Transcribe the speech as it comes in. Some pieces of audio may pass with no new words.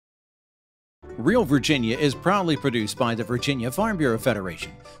Real Virginia is proudly produced by the Virginia Farm Bureau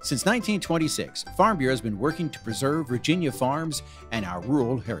Federation. Since 1926, Farm Bureau has been working to preserve Virginia farms and our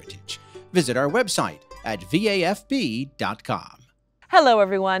rural heritage. Visit our website at vafb.com. Hello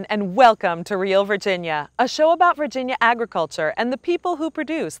everyone and welcome to Real Virginia, a show about Virginia agriculture and the people who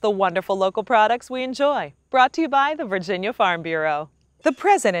produce the wonderful local products we enjoy. Brought to you by the Virginia Farm Bureau. The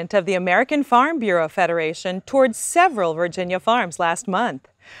president of the American Farm Bureau Federation toured several Virginia farms last month.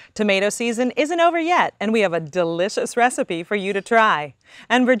 Tomato season isn't over yet, and we have a delicious recipe for you to try.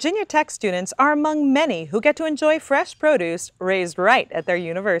 And Virginia Tech students are among many who get to enjoy fresh produce raised right at their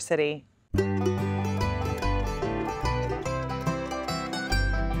university.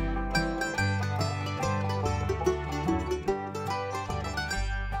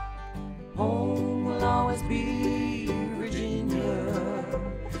 Home will always be Virginia,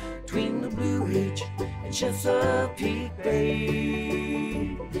 between the Blue Ridge and Chesapeake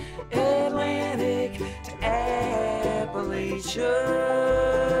Bay, Atlantic to Appalachia,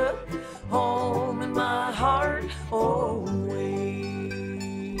 home in my heart always.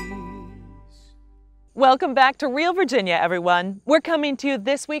 Welcome back to Real Virginia, everyone. We're coming to you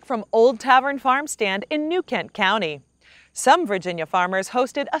this week from Old Tavern Farm Stand in New Kent County. Some Virginia farmers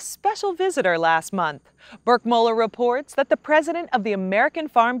hosted a special visitor last month. Burke Moeller reports that the president of the American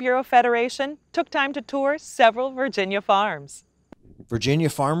Farm Bureau Federation took time to tour several Virginia farms. Virginia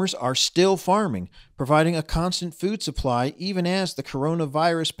farmers are still farming, providing a constant food supply even as the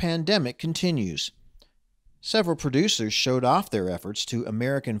coronavirus pandemic continues. Several producers showed off their efforts to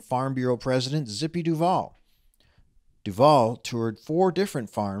American Farm Bureau President Zippy Duvall. Duvall toured 4 different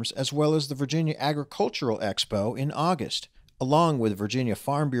farms as well as the Virginia Agricultural Expo in August, along with Virginia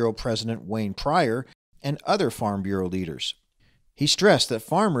Farm Bureau President Wayne Pryor and other Farm Bureau leaders. He stressed that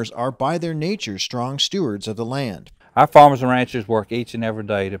farmers are by their nature strong stewards of the land. Our farmers and ranchers work each and every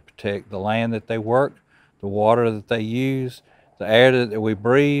day to protect the land that they work, the water that they use, the air that we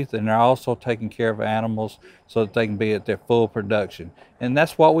breathe, and they're also taking care of animals so that they can be at their full production. And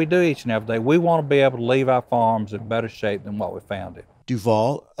that's what we do each and every day. We want to be able to leave our farms in better shape than what we found it.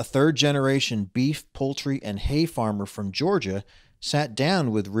 Duvall, a third-generation beef, poultry, and hay farmer from Georgia, sat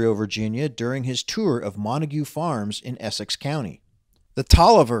down with Real Virginia during his tour of Montague Farms in Essex County. The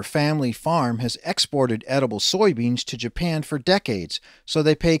Tolliver family farm has exported edible soybeans to Japan for decades, so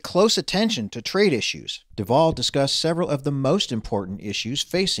they pay close attention to trade issues. Duvall discussed several of the most important issues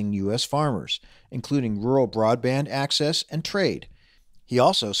facing U.S. farmers, including rural broadband access and trade. He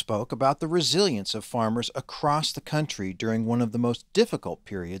also spoke about the resilience of farmers across the country during one of the most difficult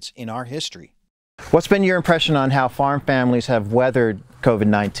periods in our history. What's been your impression on how farm families have weathered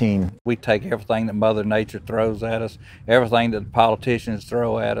COVID-19? We take everything that Mother Nature throws at us, everything that the politicians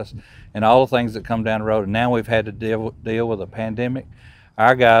throw at us, and all the things that come down the road. And now we've had to deal with a pandemic.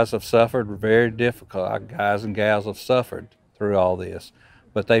 Our guys have suffered very difficult. Our guys and gals have suffered through all this.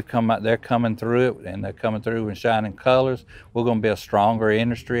 But they've come out, they're coming through it, and they're coming through in shining colors. We're going to be a stronger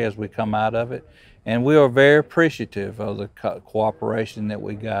industry as we come out of it. And we are very appreciative of the cooperation that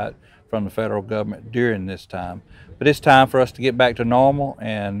we got from the federal government during this time. But it's time for us to get back to normal,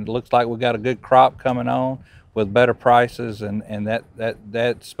 and it looks like we got a good crop coming on with better prices, and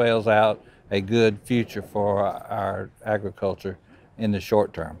that spells out a good future for our agriculture in the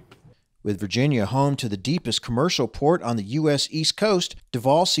short term. With Virginia home to the deepest commercial port on the U.S. East Coast,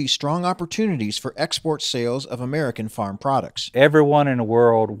 Duvall sees strong opportunities for export sales of American farm products. Everyone in the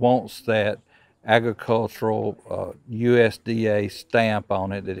world wants that agricultural USDA stamp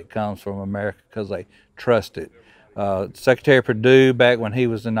on it, that it comes from America, because they trust it. Secretary Perdue, back when he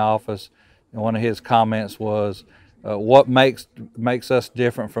was in office, one of his comments was, what makes us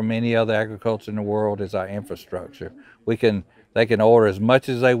different from any other agriculture in the world is our infrastructure. They can order as much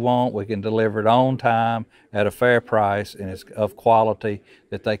as they want, we can deliver it on time at a fair price, and it's of quality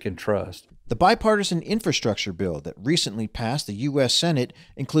that they can trust. The bipartisan infrastructure bill that recently passed the U.S. Senate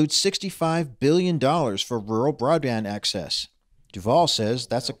includes $65 billion for rural broadband access. Duvall says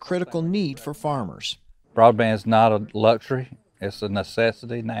that's a critical need for farmers. Broadband is not a luxury, it's a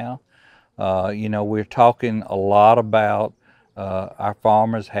necessity now. We're talking a lot about our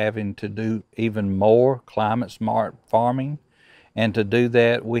farmers having to do even more climate smart farming. And to do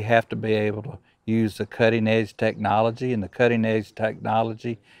that, we have to be able to use the cutting edge technology, and the cutting edge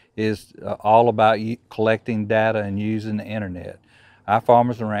technology is all about collecting data and using the internet. Our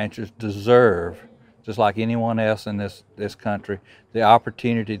farmers and ranchers deserve, just like anyone else in this country, the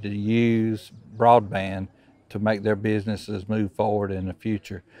opportunity to use broadband to make their businesses move forward in the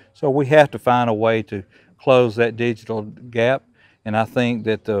future. So we have to find a way to close that digital gap, and I think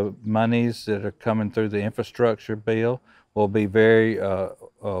that the monies that are coming through the infrastructure bill will be very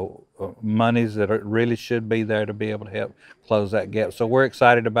monies that really should be there to be able to help close that gap. So we're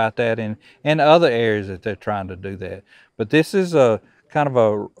excited about that, and other areas that they're trying to do that. But this is a kind of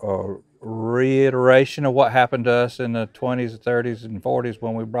a reiteration of what happened to us in the 20s, 30s, and 40s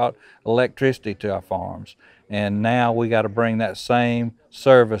when we brought electricity to our farms. And now we got to bring that same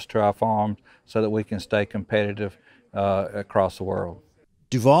service to our farms so that we can stay competitive across the world.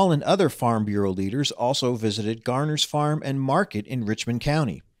 Duvall and other Farm Bureau leaders also visited Garner's Farm and Market in Richmond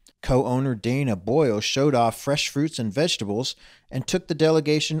County. Co-owner Dana Boyle showed off fresh fruits and vegetables and took the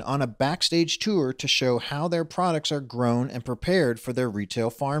delegation on a backstage tour to show how their products are grown and prepared for their retail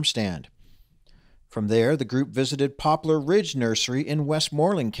farm stand. From there, the group visited Poplar Ridge Nursery in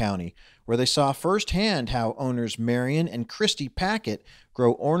Westmoreland County, where they saw firsthand how owners Marion and Christy Packett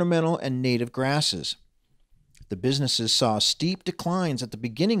grow ornamental and native grasses. The businesses saw steep declines at the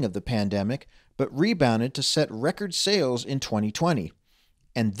beginning of the pandemic, but rebounded to set record sales in 2020.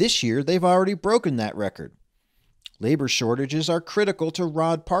 And this year, they've already broken that record. Labor shortages are critical to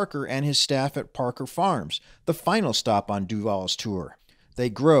Rod Parker and his staff at Parker Farms, the final stop on Duvall's tour. They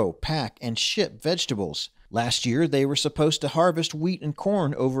grow, pack, and ship vegetables. Last year, they were supposed to harvest wheat and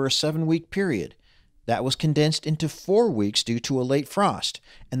corn over a 7-week period. That was condensed into 4 weeks due to a late frost,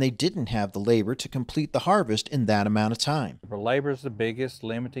 and they didn't have the labor to complete the harvest in that amount of time. Labor is the biggest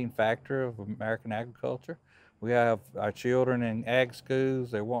limiting factor of American agriculture. We have our children in ag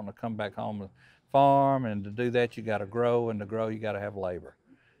schools. They're wanting to come back home and farm, and to do that you got to grow, and to grow you got to have labor.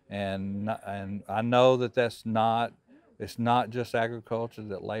 And I know that it's not just agriculture,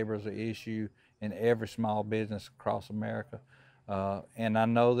 that labor is an issue in every small business across America. And I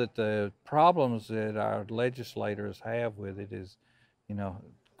know that the problems that our legislators have with it is,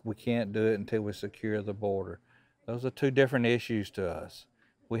 we can't do it until we secure the border. Those are two different issues to us.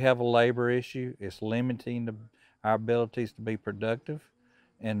 We have a labor issue. It's limiting our abilities to be productive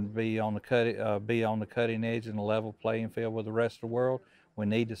and be on the cutting edge and a level playing field with the rest of the world. We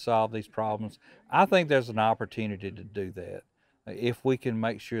need to solve these problems. I think there's an opportunity to do that if we can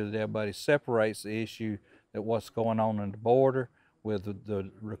make sure that everybody separates the issue that what's going on the border with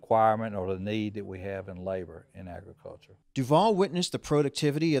the requirement or the need that we have in labor in agriculture. Duvall witnessed the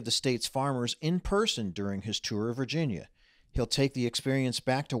productivity of the state's farmers in person during his tour of Virginia. He'll take the experience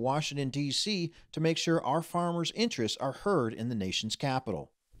back to Washington, D.C. to make sure our farmers' interests are heard in the nation's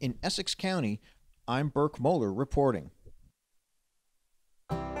capital. In Essex County, I'm Burke Moeller reporting.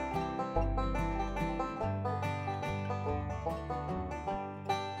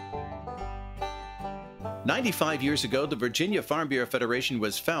 95 years ago, the Virginia Farm Bureau Federation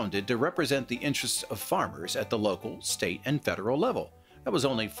was founded to represent the interests of farmers at the local, state, and federal level. That was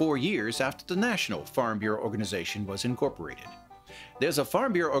only 4 years after the National Farm Bureau Organization was incorporated. There's a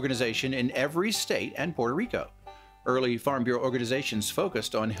Farm Bureau organization in every state and Puerto Rico. Early Farm Bureau organizations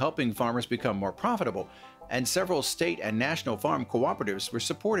focused on helping farmers become more profitable, and several state and national farm cooperatives were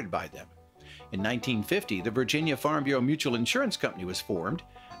supported by them. In 1950, the Virginia Farm Bureau Mutual Insurance Company was formed,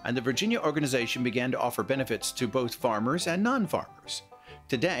 and the Virginia organization began to offer benefits to both farmers and non-farmers.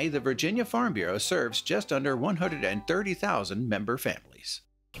 Today, the Virginia Farm Bureau serves just under 130,000 member families.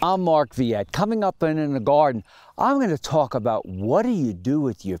 I'm Mark Viette. Coming up in the garden, I'm going to talk about what do you do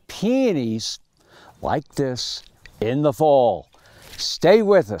with your peonies like this in the fall. Stay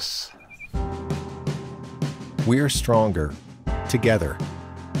with us. We're stronger together,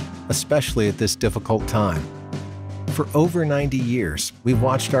 especially at this difficult time. For over 90 years, we've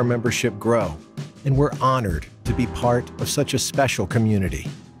watched our membership grow, and we're honored to be part of such a special community.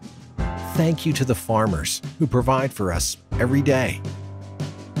 Thank you to the farmers who provide for us every day.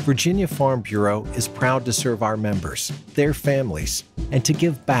 Virginia Farm Bureau is proud to serve our members, their families, and to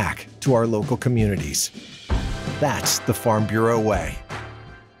give back to our local communities. That's the Farm Bureau way.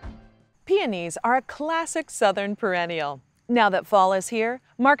 Peonies are a classic southern perennial. Now that fall is here,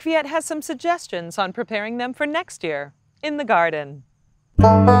 Mark Viette has some suggestions on preparing them for next year in the garden.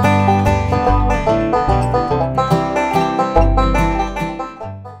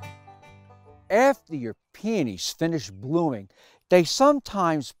 After your peonies finish blooming, they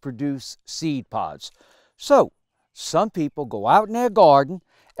sometimes produce seed pods. So some people go out in their garden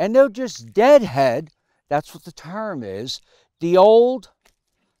and they'll just deadhead, that's what the term is, the old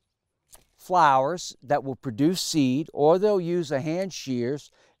flowers that will produce seed, or they'll use a hand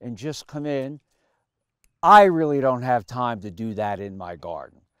shears and just come in. I really don't have time to do that in my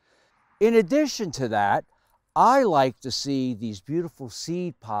garden. In addition to that, I like to see these beautiful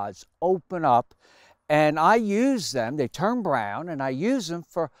seed pods open up, and I use them, they turn brown, and I use them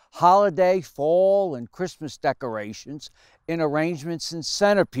for holiday, fall, and Christmas decorations in arrangements and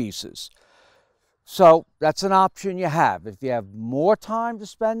centerpieces. So that's an option you have. If you have more time to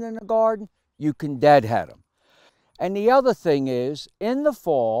spend in the garden, you can deadhead them. And the other thing is, in the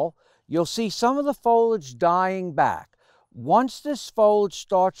fall, you'll see some of the foliage dying back. Once this foliage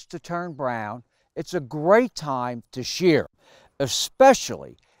starts to turn brown, it's a great time to shear,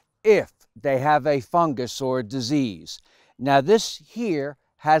 especially if they have a fungus or a disease. Now this here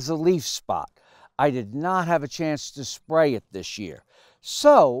has a leaf spot. I did not have a chance to spray it this year.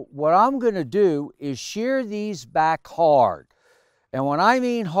 So what I'm going to do is shear these back hard. And when I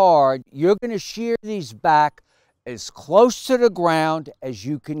mean hard, you're going to shear these back as close to the ground as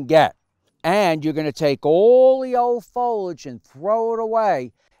you can get. And you're going to take all the old foliage and throw it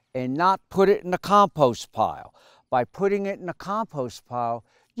away and not put it in the compost pile. By putting it in the compost pile,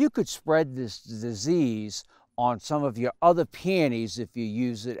 you could spread this disease on some of your other peonies if you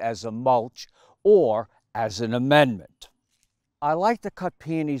use it as a mulch or as an amendment. I like to cut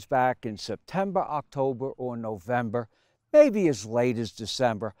peonies back in September, October, or November, maybe as late as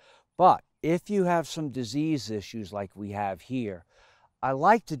December. But if you have some disease issues like we have here, I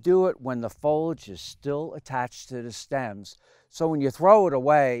like to do it when the foliage is still attached to the stems. So when you throw it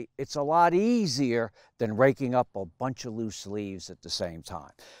away, it's a lot easier than raking up a bunch of loose leaves at the same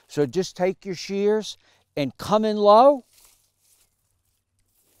time. So just take your shears and come in low.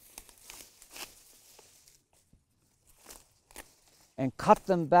 And cut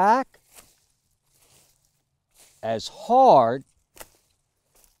them back as hard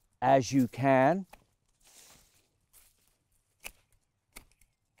as you can.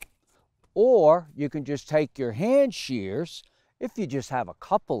 Or you can just take your hand shears, if you just have a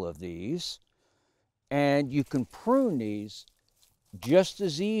couple of these, and you can prune these just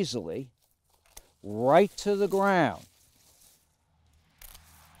as easily right to the ground.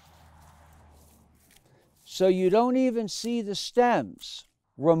 So you don't even see the stems.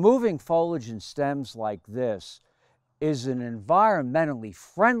 Removing foliage and stems like this is an environmentally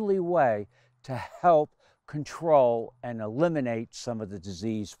friendly way to help control and eliminate some of the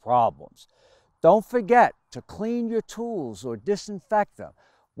disease problems. Don't forget to clean your tools or disinfect them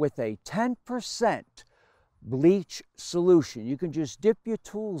with a 10% bleach solution. You can just dip your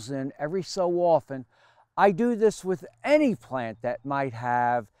tools in every so often. I do this with any plant that might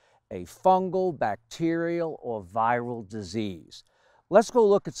have a fungal, bacterial, or viral disease. Let's go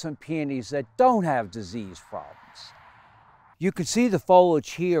look at some peonies that don't have disease problems. You can see the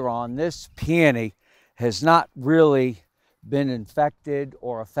foliage here on this peony has not really been infected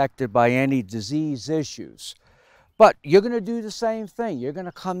or affected by any disease issues. But you're going to do the same thing. You're going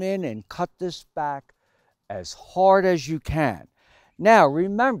to come in and cut this back as hard as you can. Now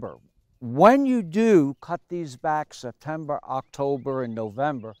remember, when you do cut these back September, October, and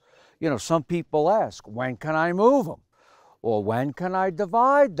November, you know, some people ask, when can I move them? Or when can I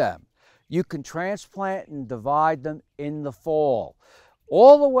divide them? You can transplant and divide them in the fall,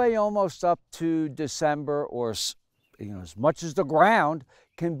 all the way almost up to December, or as much as the ground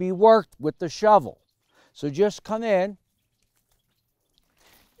can be worked with the shovel. So just come in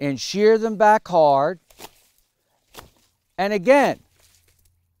and shear them back hard. And again,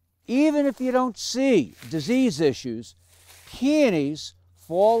 even if you don't see disease issues, peonies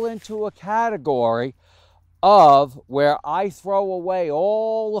fall into a category of where I throw away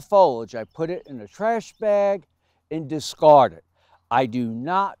all the foliage. I put it in a trash bag and discard it. I do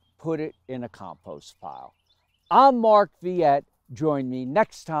not put it in a compost pile. I'm Mark Viette. Join me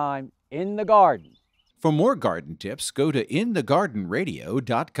next time in the garden. For more garden tips, go to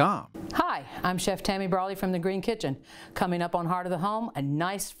inthegardenradio.com. Hi, I'm Chef Tammy Brawley from the Green Kitchen. Coming up on Heart of the Home, a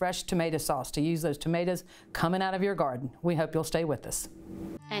nice fresh tomato sauce to use those tomatoes coming out of your garden. We hope you'll stay with us.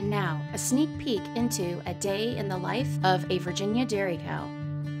 And now, a sneak peek into a day in the life of a Virginia dairy cow.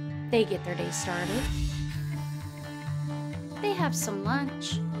 They get their day started. They have some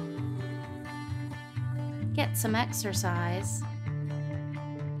lunch. Get some exercise.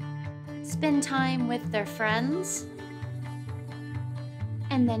 Spend time with their friends,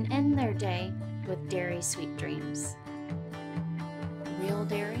 and then end their day with dairy sweet dreams. Real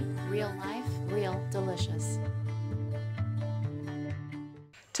dairy, real life, real delicious.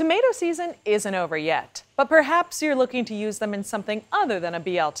 Tomato season isn't over yet, but perhaps you're looking to use them in something other than a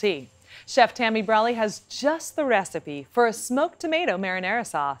BLT. Chef Tammy Brawley has just the recipe for a smoked tomato marinara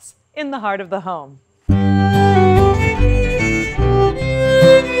sauce in the heart of the home.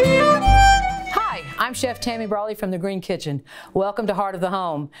 I'm Chef Tammy Brawley from the Green Kitchen. Welcome to Heart of the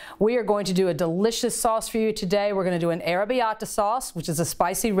Home. We are going to do a delicious sauce for you today. We're going to do an arrabbiata sauce, which is a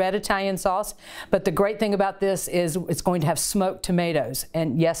spicy red Italian sauce. But the great thing about this is it's going to have smoked tomatoes.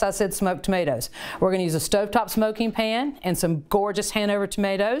 And yes, I said smoked tomatoes. We're going to use a stovetop smoking pan and some gorgeous Hanover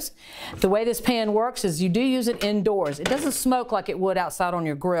tomatoes. The way this pan works is you do use it indoors. It doesn't smoke like it would outside on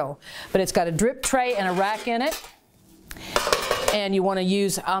your grill, but it's got a drip tray and a rack in it. And you want to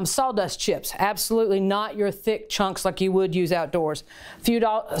use sawdust chips, absolutely not your thick chunks like you would use outdoors. A few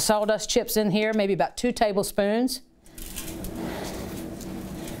sawdust chips in here, maybe about 2 tablespoons.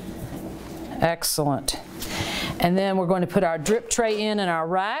 Excellent. And then we're going to put our drip tray in our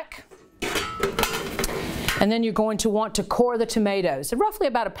rack. And then you're going to want to core the tomatoes. Roughly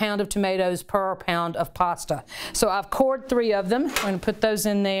about 1 pound of tomatoes per pound of pasta. So I've cored 3 of them. I'm going to put those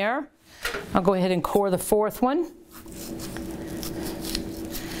in there. I'll go ahead and core the 4th one.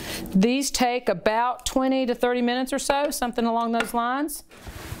 These take about 20 to 30 minutes or so, something along those lines.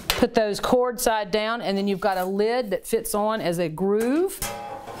 Put those cored side down, and then you've got a lid that fits on as a groove.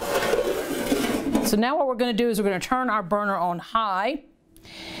 So now what we're going to do is we're going to turn our burner on high,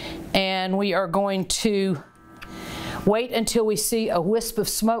 and we are going to wait until we see a wisp of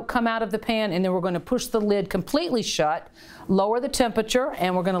smoke come out of the pan, and then we're going to push the lid completely shut, lower the temperature,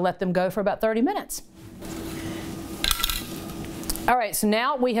 and we're going to let them go for about 30 minutes. All right, so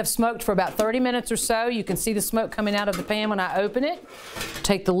now we have smoked for about 30 minutes or so. You can see the smoke coming out of the pan when I open it.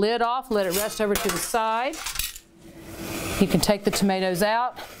 Take the lid off, let it rest over to the side. You can take the tomatoes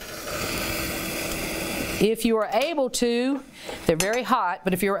out. If you are able to, they're very hot,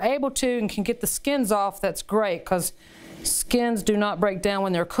 but if you're able to and can get the skins off, that's great, because skins do not break down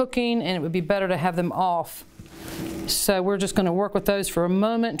when they're cooking, and it would be better to have them off. So we're just going to work with those for a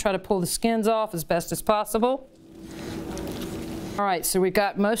moment and try to pull the skins off as best as possible. All right, so we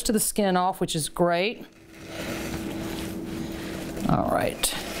got most of the skin off, which is great. All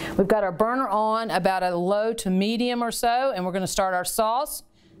right, we've got our burner on about a low to medium or so, and we're going to start our sauce.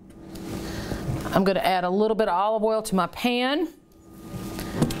 I'm going to add a little bit of olive oil to my pan.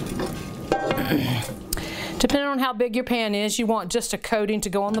 Depending on how big your pan is, you want just a coating to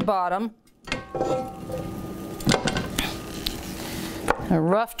go on the bottom. A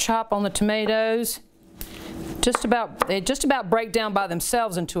rough chop on the tomatoes. They just about break down by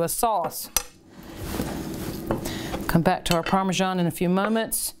themselves into a sauce. Come back to our Parmesan in a few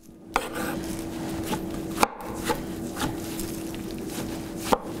moments.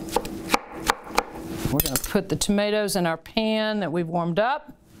 We're going to put the tomatoes in our pan that we've warmed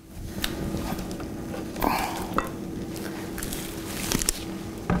up.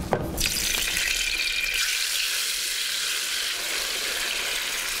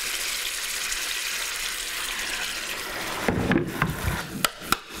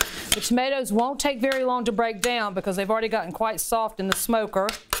 The tomatoes won't take very long to break down because they've already gotten quite soft in the smoker.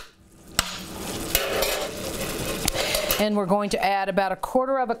 And we're going to add about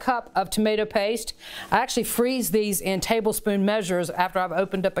 1/4 cup of tomato paste. I actually freeze these in tablespoon measures after I've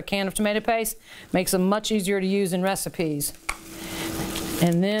opened up a can of tomato paste. Makes them much easier to use in recipes.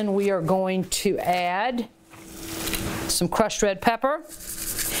 And then we are going to add some crushed red pepper.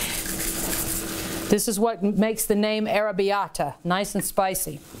 This is what makes the name arrabbiata, nice and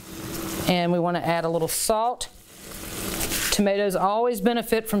spicy. And we want to add a little salt. Tomatoes always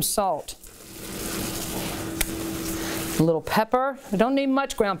benefit from salt. A little pepper. We don't need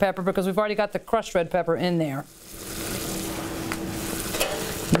much ground pepper because we've already got the crushed red pepper in there.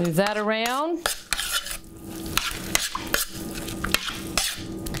 Move that around.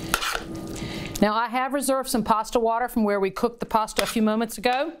 Now I have reserved some pasta water from where we cooked the pasta a few moments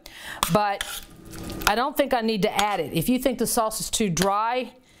ago, but I don't think I need to add it. If you think the sauce is too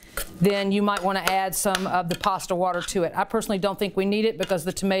dry, then you might want to add some of the pasta water to it. I personally don't think we need it because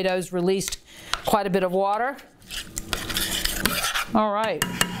the tomatoes released quite a bit of water. All right.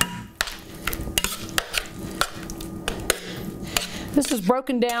 This is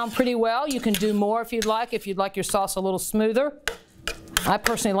broken down pretty well. You can do more if you'd like your sauce a little smoother. I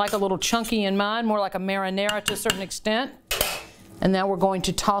personally like a little chunky in mine, more like a marinara to a certain extent. And now we're going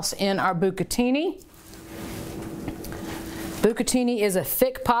to toss in our bucatini. Bucatini is a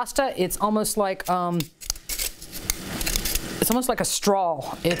thick pasta. It's almost like a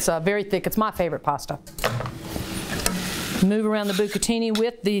straw. It's very thick. It's my favorite pasta. Move around the bucatini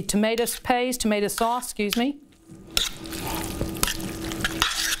with the tomato sauce, excuse me.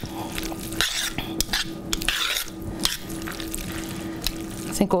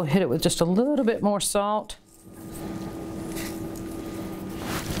 I think we'll hit it with just a little bit more salt.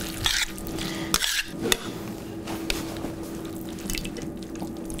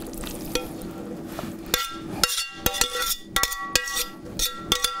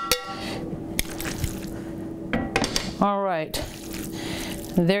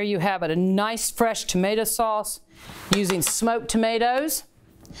 There you have it, a nice fresh tomato sauce using smoked tomatoes.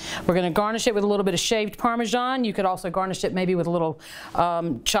 We're going to garnish it with a little bit of shaved Parmesan. You could also garnish it maybe with a little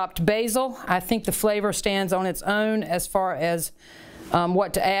chopped basil. I think the flavor stands on its own as far as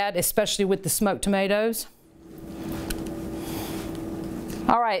what to add, especially with the smoked tomatoes.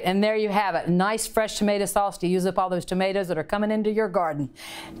 All right, and there you have it. Nice fresh tomato sauce to use up all those tomatoes that are coming into your garden.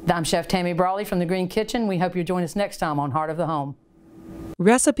 I'm Chef Tammy Brawley from the Green Kitchen. We hope you'll join us next time on Heart of the Home.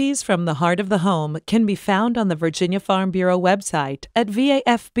 Recipes from the Heart of the Home can be found on the Virginia Farm Bureau website at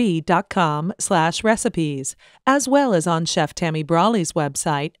vafb.com/recipes, as well as on Chef Tammy Brawley's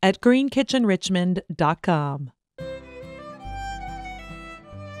website at greenkitchenrichmond.com.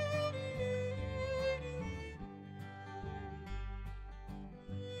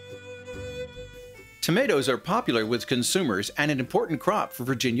 Tomatoes are popular with consumers and an important crop for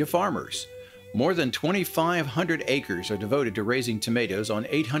Virginia farmers. More than 2,500 acres are devoted to raising tomatoes on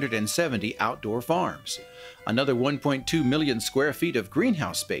 870 outdoor farms. Another 1.2 million square feet of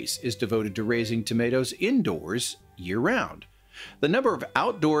greenhouse space is devoted to raising tomatoes indoors year-round. The number of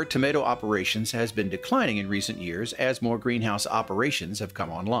outdoor tomato operations has been declining in recent years as more greenhouse operations have come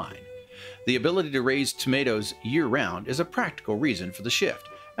online. The ability to raise tomatoes year-round is a practical reason for the shift,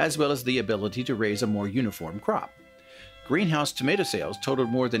 as well as the ability to raise a more uniform crop. Greenhouse tomato sales totaled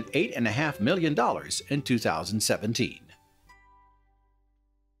more than $8.5 million in 2017.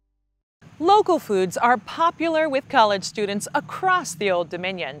 Local foods are popular with college students across the Old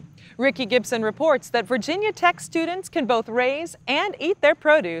Dominion. Ricky Gibson reports that Virginia Tech students can both raise and eat their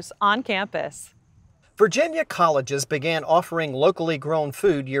produce on campus. Virginia colleges began offering locally grown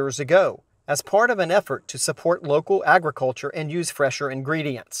food years ago as part of an effort to support local agriculture and use fresher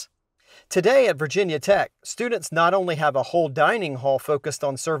ingredients. Today at Virginia Tech, students not only have a whole dining hall focused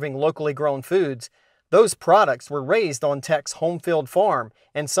on serving locally grown foods, those products were raised on Tech's home field farm,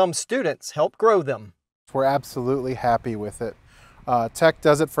 and some students helped grow them. We're absolutely happy with it. Tech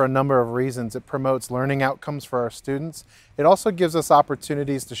does it for a number of reasons. It promotes learning outcomes for our students. It also gives us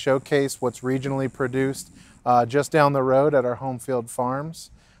opportunities to showcase what's regionally produced just down the road at our home field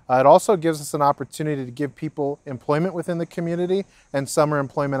farms. It also gives us an opportunity to give people employment within the community and summer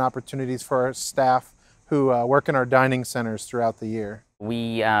employment opportunities for our staff who work in our dining centers throughout the year.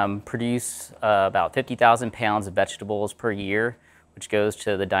 We produce about 50,000 pounds of vegetables per year, which goes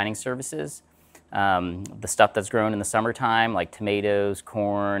to the dining services. The stuff that's grown in the summertime, like tomatoes,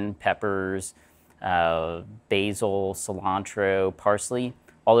 corn, peppers, basil, cilantro, parsley,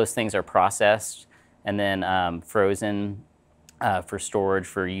 all those things are processed and then frozen for storage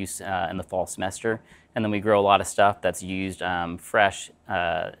for use in the fall semester. And then we grow a lot of stuff that's used fresh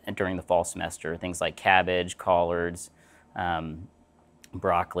during the fall semester, things like cabbage, collards,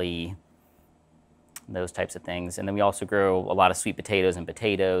 broccoli, those types of things. And then we also grow a lot of sweet potatoes and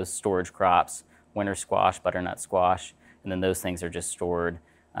potatoes, storage crops, winter squash, butternut squash, and then those things are just stored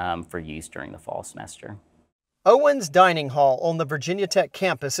for use during the fall semester. Owen's Dining Hall on the Virginia Tech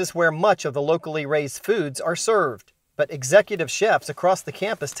campus is where much of the locally raised foods are served. But executive chefs across the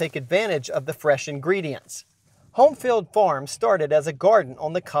campus take advantage of the fresh ingredients. Homefield Farm started as a garden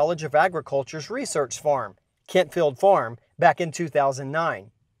on the College of Agriculture's research farm, Kentfield Farm, back in 2009.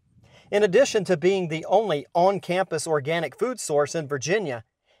 In addition to being the only on-campus organic food source in Virginia,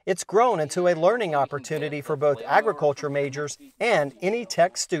 it's grown into a learning opportunity for both agriculture majors and any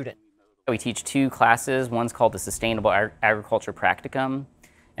Tech student. We teach 2 classes. One's called the Sustainable Agriculture Practicum.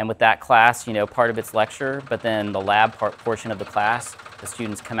 And with that class, part of it's lecture, but then the lab portion of the class, the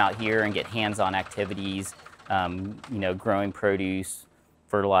students come out here and get hands-on activities, growing produce,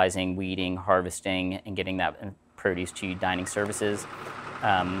 fertilizing, weeding, harvesting, and getting that produce to dining services.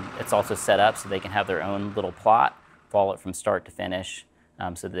 It's also set up so they can have their own little plot, follow it from start to finish,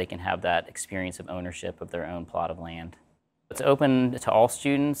 so that they can have that experience of ownership of their own plot of land. It's open to all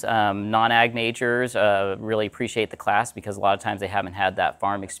students. Non-ag majors really appreciate the class because a lot of times they haven't had that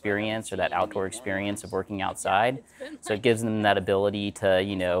farm experience or that outdoor experience of working outside. So it gives them that ability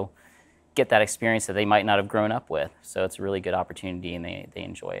to, get that experience that they might not have grown up with. So it's a really good opportunity and they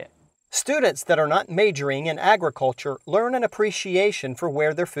enjoy it. Students that are not majoring in agriculture learn an appreciation for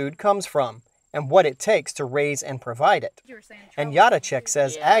where their food comes from and what it takes to raise and provide it. And Yadachek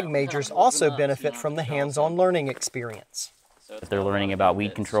says ag majors also benefit from the hands-on learning experience. If they're learning about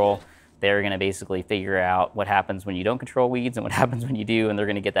weed control, they're going to basically figure out what happens when you don't control weeds and what happens when you do, and they're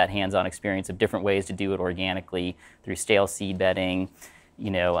going to get that hands-on experience of different ways to do it organically through stale seed bedding,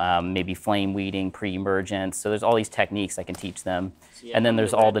 maybe flame weeding, pre-emergence. So there's all these techniques I can teach them. And then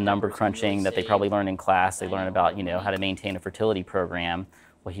there's all the number crunching that they probably learn in class. They learn about, how to maintain a fertility program.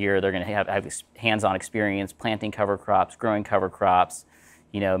 Well, here they're going to have hands-on experience planting cover crops, growing cover crops,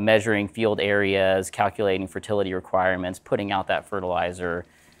 measuring field areas, calculating fertility requirements, putting out that fertilizer,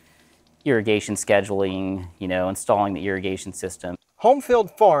 irrigation scheduling, installing the irrigation system.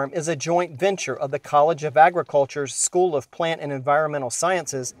 Homefield Farm is a joint venture of the College of Agriculture's School of Plant and Environmental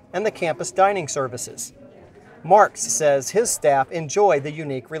Sciences and the campus dining services. Marks says his staff enjoy the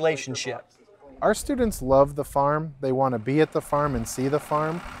unique relationship. Our students love the farm. They want to be at the farm and see the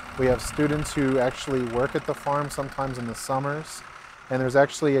farm. We have students who actually work at the farm sometimes in the summers, and there's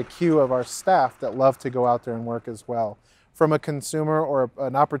actually a queue of our staff that love to go out there and work as well. From a consumer or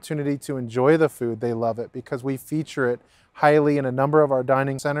an opportunity to enjoy the food, they love it because we feature it highly in a number of our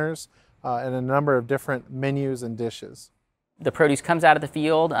dining centers and a number of different menus and dishes. The produce comes out of the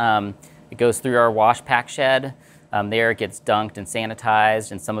field, it goes through our wash pack shed. There it gets dunked and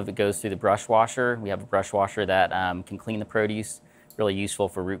sanitized, and some of it goes through the brush washer. We have a brush washer that can clean the produce, really useful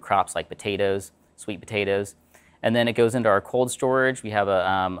for root crops like potatoes, sweet potatoes. And then it goes into our cold storage. We have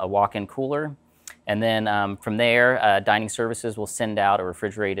a walk-in cooler. And then from there, dining services will send out a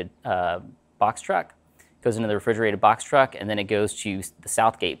refrigerated box truck. It goes into the refrigerated box truck, and then it goes to the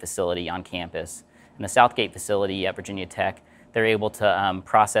Southgate facility on campus. In the Southgate facility at Virginia Tech, they're able to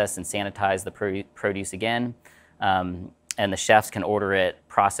process and sanitize the produce again. And the chefs can order it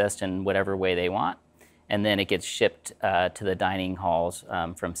processed in whatever way they want. And then it gets shipped to the dining halls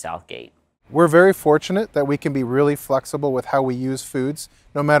from Southgate. We're very fortunate that we can be really flexible with how we use foods,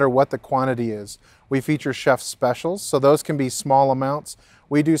 no matter what the quantity is. We feature chef specials, so those can be small amounts.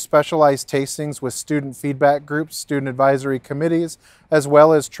 We do specialized tastings with student feedback groups, student advisory committees, as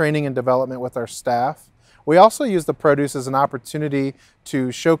well as training and development with our staff. We also use the produce as an opportunity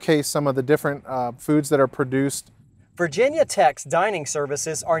to showcase some of the different foods that are produced. Virginia Tech's dining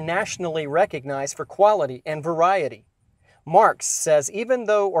services are nationally recognized for quality and variety. Marks says even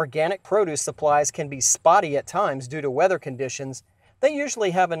though organic produce supplies can be spotty at times due to weather conditions, they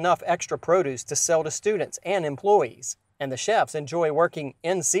usually have enough extra produce to sell to students and employees, and the chefs enjoy working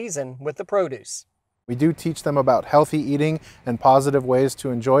in season with the produce. We do teach them about healthy eating and positive ways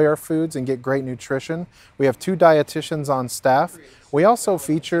to enjoy our foods and get great nutrition. We have 2 dietitians on staff. We also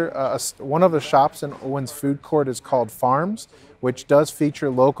feature, one of the shops in Owens Food Court is called Farms, which does feature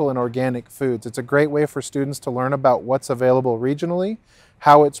local and organic foods. It's a great way for students to learn about what's available regionally,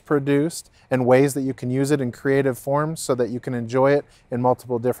 how it's produced, and ways that you can use it in creative forms so that you can enjoy it in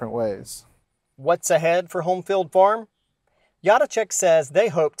multiple different ways. What's ahead for Homefield Farm? Yatachek says they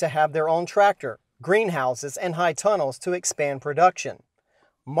hope to have their own tractor, greenhouses, and high tunnels to expand production.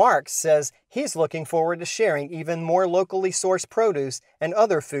 Marks says he's looking forward to sharing even more locally sourced produce and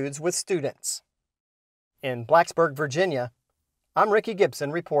other foods with students. In Blacksburg, Virginia, I'm Ricky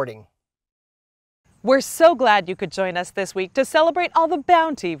Gibson reporting. We're so glad you could join us this week to celebrate all the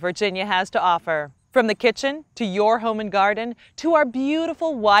bounty Virginia has to offer. From the kitchen to your home and garden to our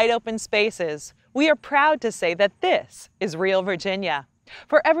beautiful wide open spaces, we are proud to say that this is Real Virginia.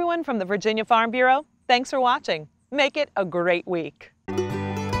 For everyone from the Virginia Farm Bureau, thanks for watching. Make it a great week.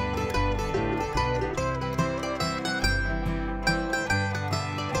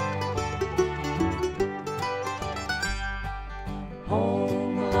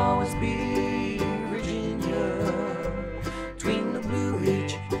 Home will always be Virginia, between the Blue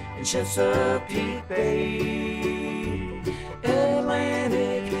Ridge and Chesapeake Bay,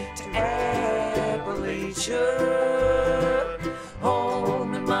 Atlantic to Appalachia,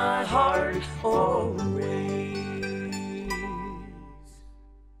 home in my heart, oh.